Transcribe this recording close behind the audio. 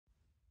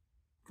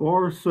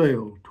For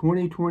sale,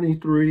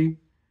 2023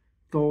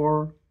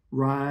 Thor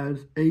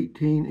Rize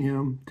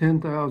 18M,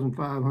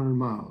 10,500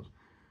 miles.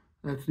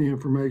 That's the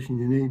information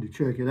you need to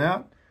check it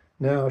out.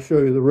 Now I'll show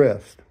you the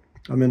rest.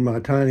 I'm in my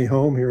tiny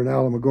home here in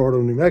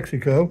Alamogordo, New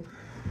Mexico.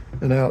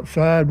 And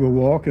outside we'll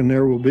walk and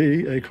there will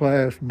be a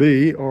Class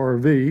B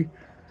RV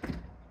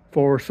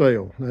for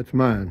sale. That's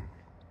mine.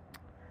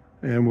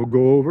 And we'll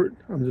go over it.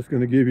 I'm just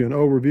going to give you an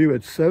overview.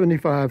 It's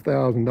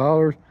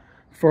 $75,000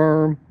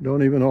 firm.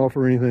 Don't even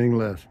offer anything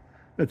less.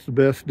 That's the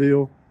best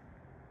deal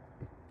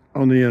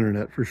on the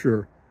internet for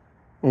sure.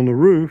 On the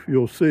roof,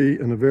 you'll see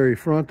in the very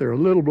front there a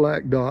little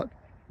black dot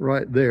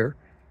right there.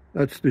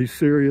 That's the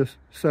Sirius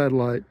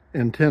satellite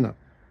antenna.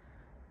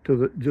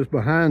 Just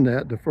behind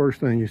that, the first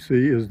thing you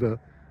see is the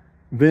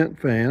vent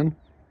fan,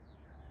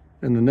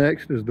 and the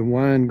next is the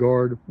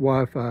WineGuard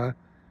Wi-Fi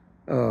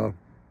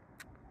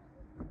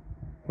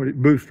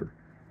booster.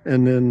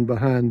 And then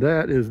behind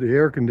that is the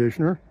air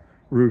conditioner,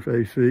 roof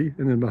AC,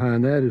 and then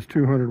behind that is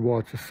 200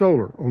 watts of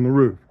solar on the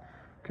roof.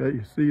 Okay,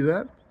 you see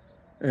that?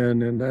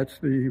 And then that's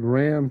the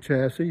Ram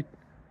chassis.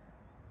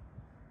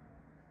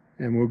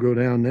 And we'll go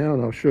down now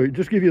and I'll show you,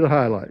 just give you the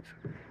highlights.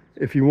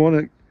 If you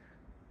want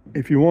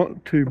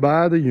to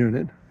buy the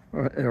unit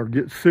or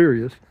get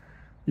serious,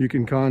 you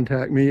can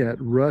contact me at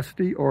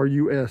Rusty,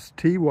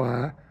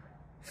 RUSTY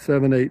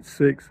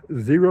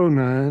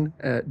 78609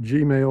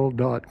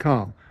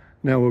 @gmail.com.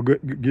 Now we'll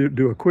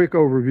do a quick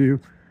overview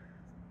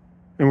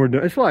and we're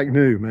done. It's like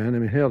new, man. I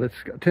mean, hell,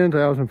 it's got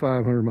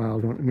 10,500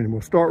 miles on it. I mean,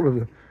 we'll start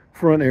with the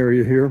front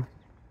area here.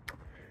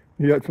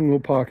 You got some little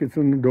pockets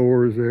in the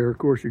doors there. Of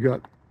course, you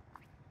got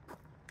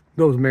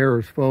those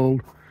mirrors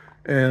fold,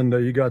 and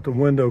you got the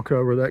window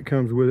cover that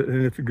comes with it,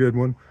 and it's a good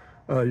one.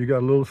 You got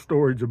a little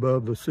storage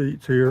above the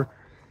seats here.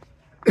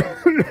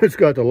 It's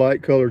got the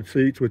light colored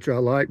seats, which I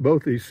like.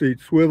 Both these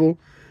seats swivel.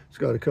 It's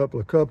got a couple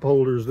of cup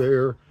holders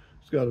there.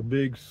 It's got a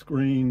big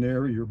screen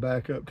there, your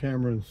backup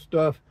camera and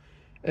stuff.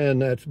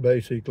 And that's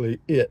basically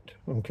it,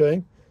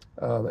 okay?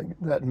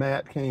 That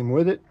mat came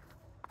with it.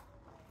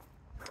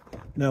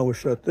 Now we'll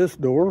shut this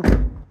door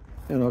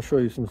and I'll show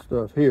you some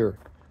stuff here.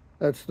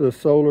 That's the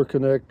solar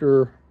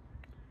connector.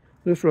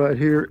 This right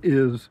here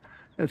is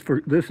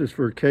for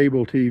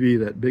cable TV,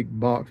 that big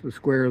box, the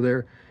square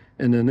there.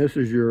 And then this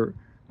is your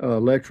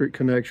electric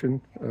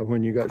connection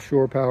when you got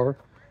shore power.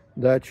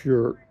 That's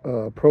your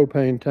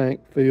propane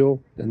tank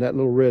fill, and that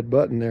little red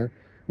button there.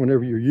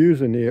 Whenever you're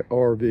using the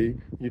RV,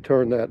 you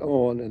turn that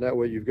on, and that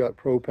way you've got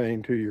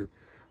propane to your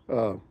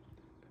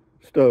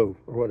stove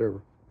or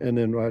whatever. And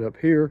then right up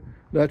here,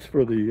 that's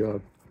for the,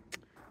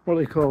 what do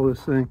they call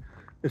this thing?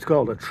 It's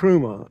called a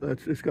Truma.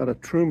 It's got a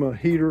Truma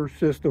heater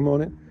system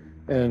on it.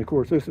 And of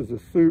course, this is a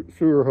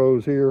sewer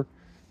hose here,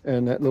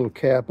 and that little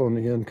cap on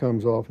the end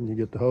comes off and you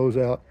get the hose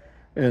out.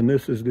 And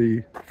this is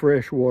the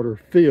freshwater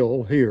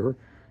fill here.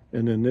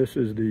 And then this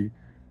is the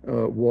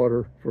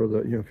water for the,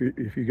 you know,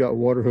 if you got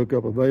water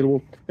hookup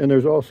available. And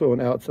there's also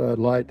an outside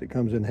light that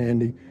comes in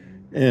handy.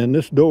 And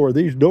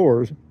these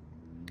doors,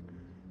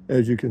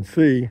 as you can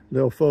see,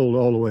 they'll fold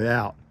all the way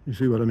out. You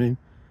see what I mean?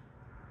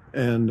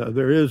 And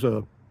there is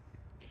a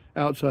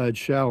outside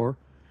shower,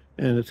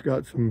 and it's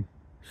got some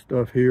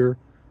stuff here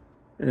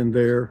and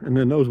there. And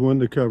then those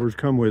window covers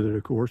come with it,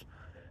 of course.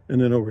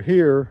 And then over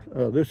here,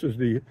 this is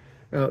the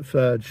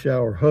outside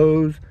shower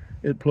hose.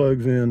 It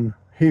plugs in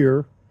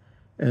here.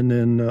 And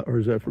then, or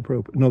is that for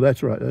propane? No,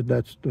 that's right.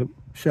 That's the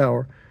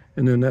shower.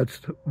 And then that's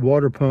the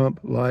water pump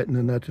light. And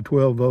then that's a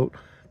 12-volt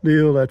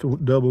deal. That's a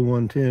double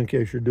 110 in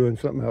case you're doing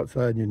something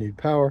outside and you need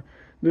power.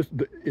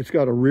 It's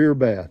got a rear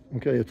bath.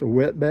 Okay, it's a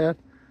wet bath.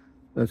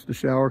 That's the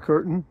shower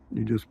curtain.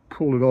 You just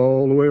pull it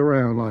all the way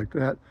around like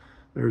that.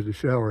 There's the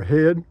shower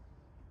head.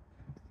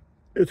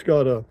 It's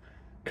got a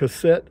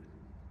cassette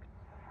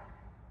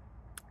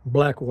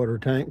black water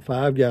tank,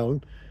 5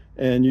 gallon.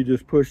 And you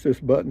just push this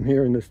button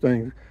here and this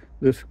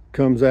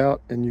comes out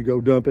and you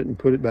go dump it and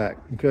put it back,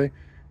 okay?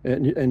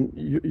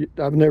 And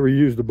I've never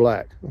used the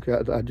black, okay?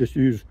 I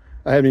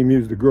haven't even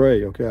used the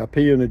gray, okay? I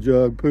pee in a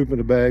jug, poop in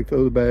a bag,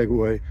 throw the bag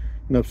away.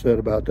 Enough said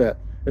about that.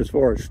 As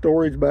far as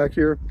storage back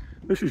here,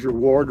 this is your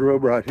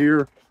wardrobe right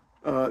here.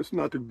 It's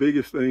not the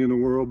biggest thing in the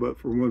world, but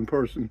for one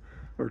person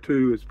or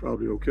two, it's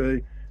probably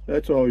okay.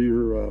 That's all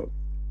your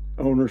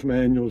owner's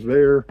manuals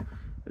there.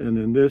 And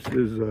then this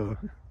is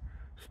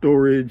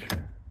storage,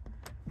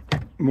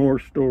 more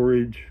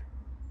storage.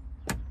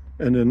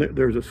 And then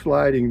there's a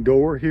sliding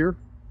door here,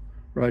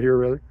 right here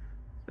rather.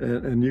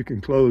 And you can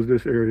close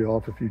this area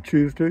off if you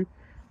choose to.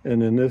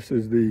 And then this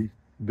is the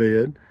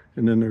bed.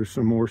 And then there's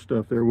some more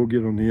stuff there. We'll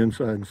get on the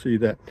inside and see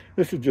that.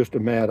 This is just a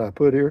mat I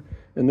put here.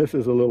 And this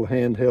is a little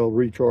handheld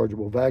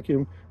rechargeable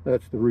vacuum.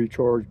 That's the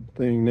recharge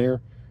thing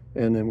there.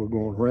 And then we're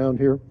going around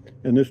here.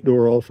 And this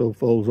door also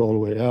folds all the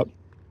way out.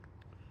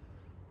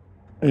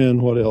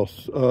 And what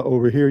else?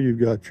 Over here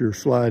you've got your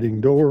sliding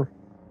door.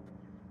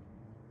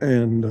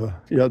 And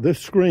yeah, this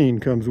screen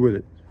comes with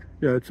it.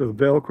 Yeah, it's a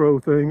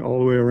Velcro thing all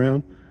the way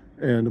around.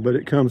 But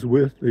it comes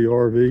with the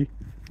RV,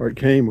 or it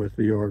came with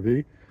the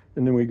RV.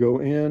 And then we go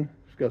in.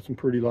 It's got some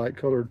pretty light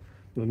colored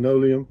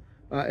linoleum.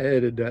 I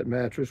added that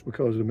mattress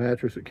because the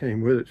mattress that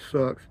came with it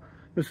sucks.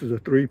 This is a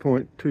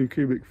 3.2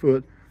 cubic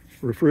foot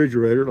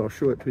refrigerator. I'll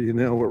show it to you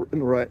now. We're in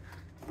the right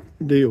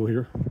deal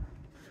here.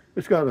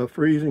 It's got a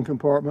freezing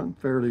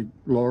compartment, fairly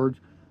large,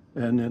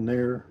 and then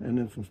there, and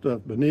then some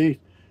stuff beneath,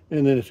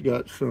 and then it's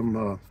got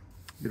some,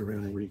 get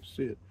around here where you can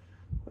see it,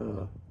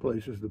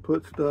 places to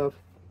put stuff,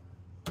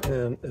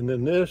 and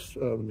then this,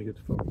 let me get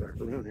the phone back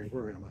around here.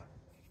 Where am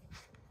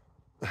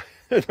I?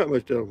 There's not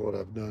much telling what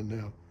I've done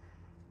now.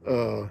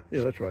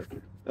 Yeah, that's right.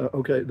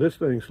 Okay, this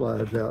thing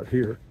slides out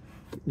here,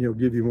 you know,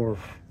 give you more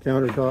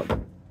countertop.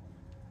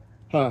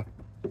 Hi.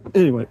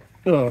 Anyway,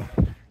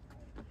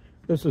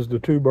 this is the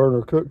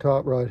 2-burner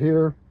cooktop right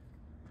here.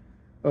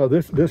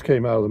 This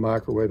came out of the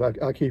microwave.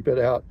 I keep it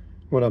out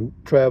when I'm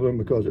traveling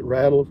because it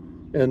rattles.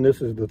 And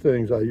this is the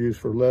things I use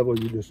for level.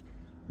 You just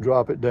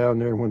drop it down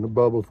there. When the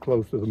bubble's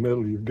close to the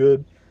middle, you're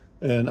good.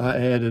 And I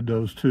added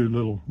those 2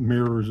 little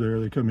mirrors there.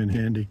 They come in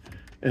handy.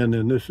 And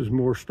then this is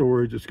more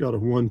storage. It's got a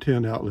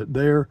 110 outlet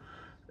there,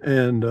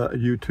 and 2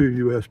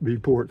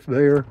 USB ports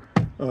there.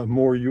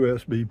 More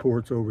USB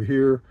ports over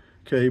here,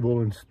 cable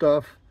and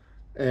stuff.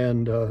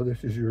 And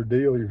this is your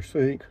deal, your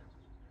sink.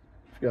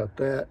 It's got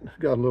that. It's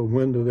got a little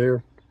window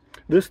there.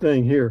 This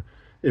thing here,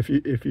 if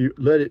you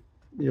let it,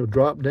 you know,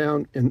 drop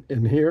down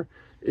in here,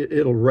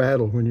 it'll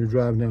rattle when you're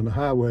driving down the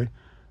highway.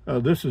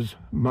 This is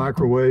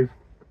microwave.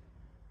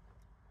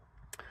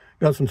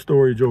 Got some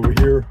storage over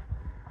here,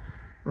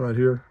 right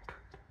here.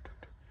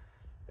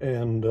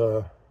 And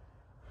that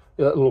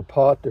little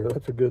pot there,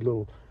 that's a good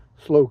little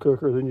slow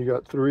cooker. Then you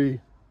got 3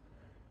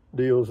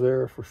 deals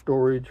there for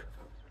storage.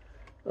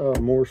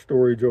 More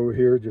storage over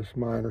here, just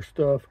minor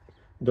stuff.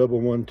 Double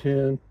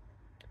 110,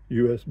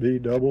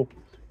 USB double.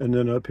 And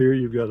then up here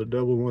you've got a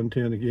double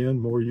 110 again,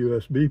 more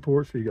USB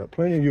ports. So you got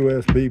plenty of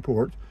USB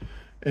ports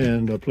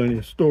and plenty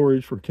of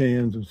storage for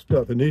cans and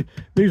stuff. And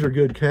these are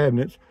good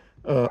cabinets.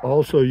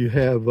 Also you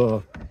have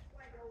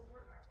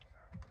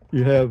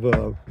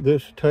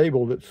this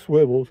table that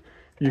swivels.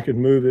 You can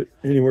move it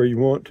anywhere you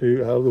want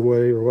to, out of the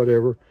way or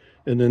whatever.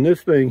 And then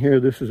this thing here,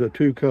 this is a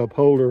 2-cup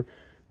holder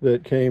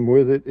that came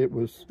with it. It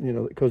was, you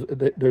know, because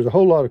there's a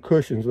whole lot of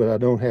cushions that I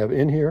don't have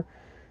in here.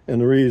 And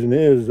the reason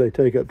is they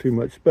take up too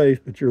much space,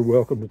 but you're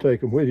welcome to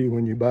take them with you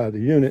when you buy the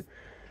unit.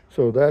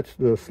 So that's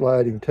the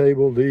sliding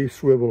table. These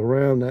swivel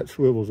around, that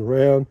swivels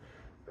around.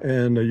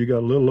 And you got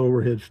a little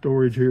overhead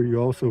storage here. You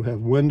also have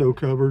window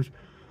covers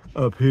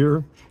up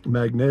here,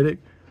 magnetic,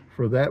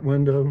 for that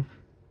window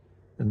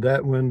and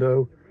that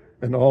window.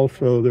 And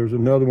also there's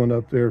another one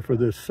up there for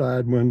this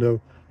side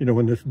window. You know,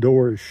 when this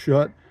door is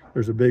shut,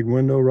 there's a big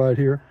window right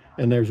here,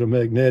 and there's a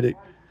magnetic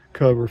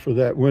cover for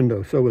that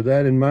window. So with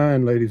that in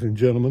mind, ladies and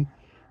gentlemen,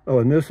 oh,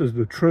 and this is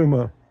the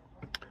Truma,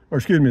 or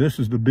excuse me, this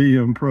is the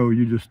BM Pro.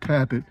 You just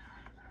tap it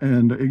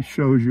and it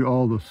shows you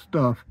all the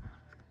stuff.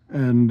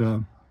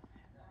 And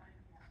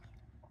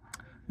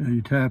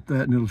you tap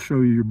that and it'll show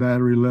you your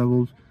battery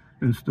levels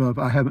and stuff.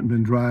 I haven't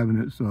been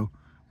driving it, so,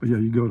 but yeah,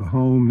 you go to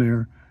home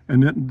there,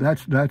 and then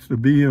that's the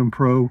BM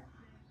Pro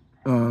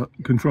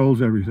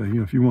controls everything. You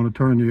know, if you want to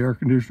turn the air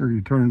conditioner,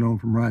 you turn it on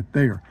from right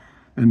there,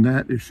 and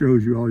that it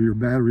shows you all your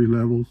battery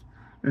levels.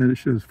 And it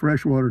says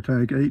freshwater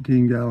tank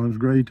 18 gallons,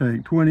 gray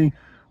tank 20,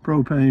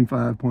 propane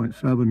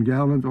 5.7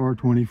 gallons or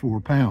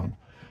 24 pounds.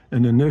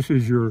 And then this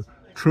is your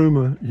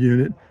Truma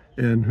unit,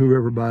 and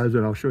whoever buys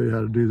it, I'll show you how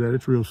to do that.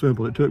 It's real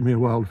simple. It took me a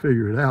while to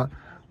figure it out,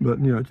 but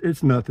you know,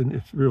 it's nothing.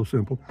 It's real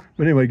simple.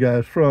 But anyway,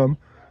 guys, from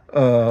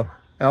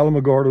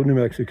Alamogordo, New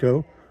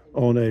Mexico,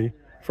 on a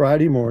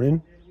Friday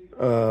morning,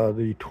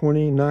 the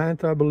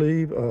 29th, I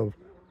believe, of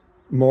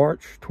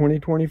March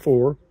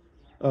 2024.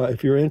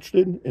 If you're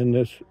interested in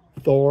this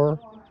Thor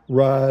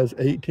Rize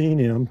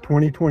 18M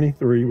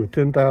 2023 with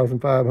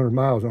 10,500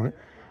 miles on it,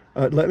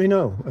 let me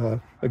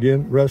know.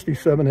 Again,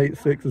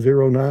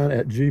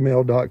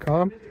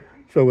 rusty78609@gmail.com.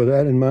 So with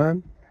that in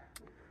mind,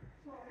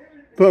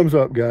 thumbs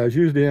up, guys.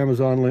 Use the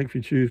Amazon link if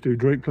you choose to.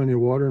 Drink plenty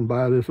of water and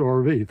buy this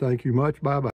RV. Thank you much. Bye-bye.